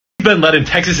Been letting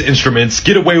Texas Instruments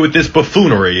get away with this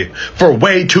buffoonery for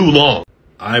way too long.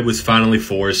 I was finally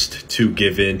forced to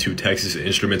give in to Texas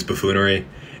Instruments buffoonery,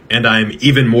 and I'm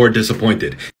even more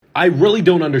disappointed. I really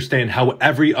don't understand how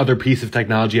every other piece of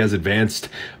technology has advanced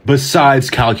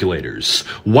besides calculators.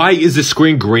 Why is the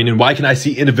screen green and why can I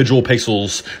see individual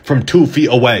pixels from 2 feet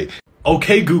away?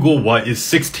 Okay, Google, what is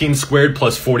 16 squared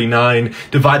plus 49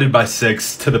 divided by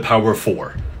 6 to the power of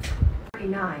 4?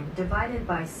 49 divided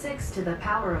by 6 to the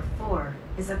power of 4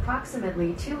 is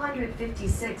approximately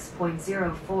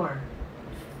 256.04.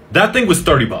 That thing was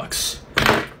 $30.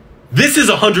 This is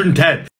 110.